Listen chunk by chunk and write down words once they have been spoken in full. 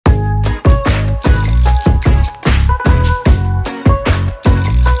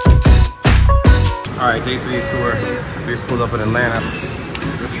day 3 tour. We just pulled up in Atlanta.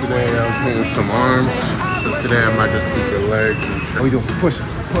 Yesterday I was hitting some arms, so today I might just keep the legs. And we doing some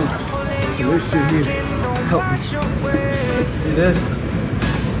push-ups, some pull-ups. So this shit here help me. See this?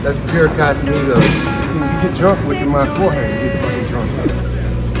 That's pure Casamigos. You get drunk with my forehead, you get fucking drunk.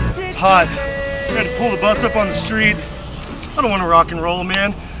 It's hot. I had to pull the bus up on the street. I don't want to rock and roll,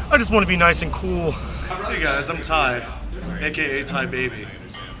 man. I just want to be nice and cool. Hey guys, I'm Ty, aka Ty Baby.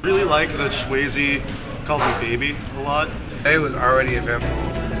 Really like that Shwayze calls me baby a lot. Today was already eventful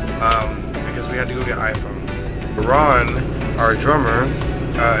because we had to go get iPhones. Ron, our drummer,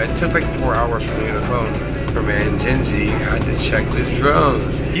 it took like 4 hours for me on the phone. Our man Gingy had to check the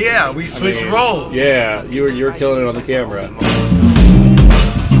drums. Yeah, we switched roles. Yeah, you were killing it on the camera.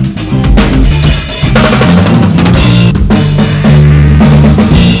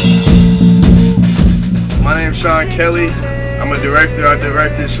 My name's Sean Kelly. I'm a director. I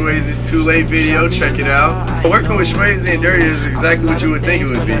directed Shwayze's Too Late video. Check it out. Working with Shwayze and Dirty is exactly what you would think it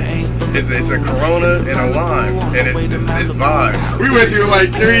would be. It's a Corona and a lime, and it's vibes. We went through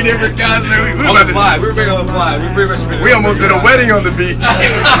like 3 different concerts. We were big on the fly. We almost did a wedding on the beach.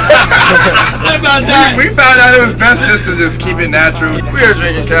 we found out it was best just to just keep it natural. We are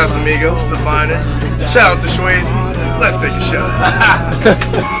drinking Casamigos, the finest. Shout out to Shwayze. Let's take a shot.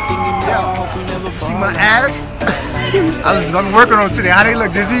 See my abs? I'm working on today. How they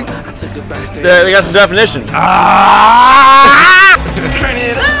look, Gingy? They got some definition. Turn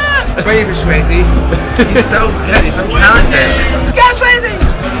it up! Baby Shwayze. He's so good. He's so talented. Go Shwayze!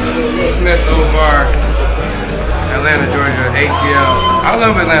 Smith's Old Bar, Atlanta, Georgia, ATL. I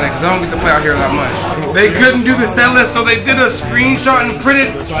love Atlanta because I don't get to play out here that much. They couldn't do the set list, so they did a screenshot and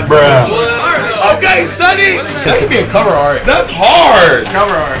printed. Bruh. Okay, Sonny! That could be a cover art. That's hard!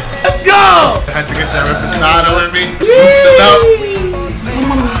 Cover art. Let's go! I had to get that reposado in me.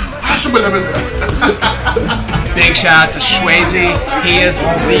 Big shout out to Shwayze. He is the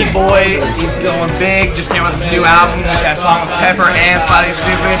boy. He's going big. Just came out with his new album with that song with Pepper and Slightly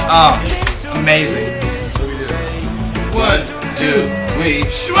Stupid. Oh, amazing. 1, 2, 3,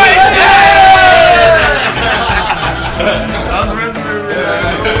 Shwayze!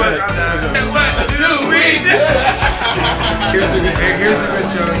 Here's the good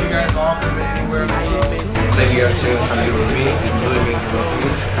show. You guys all can be anywhere in the world. Thank you guys for trying to do it with me. It really means a lot to me.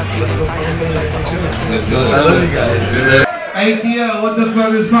 Let's go. I love you guys. ATL, what the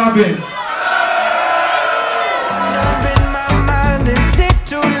fuck is poppin'?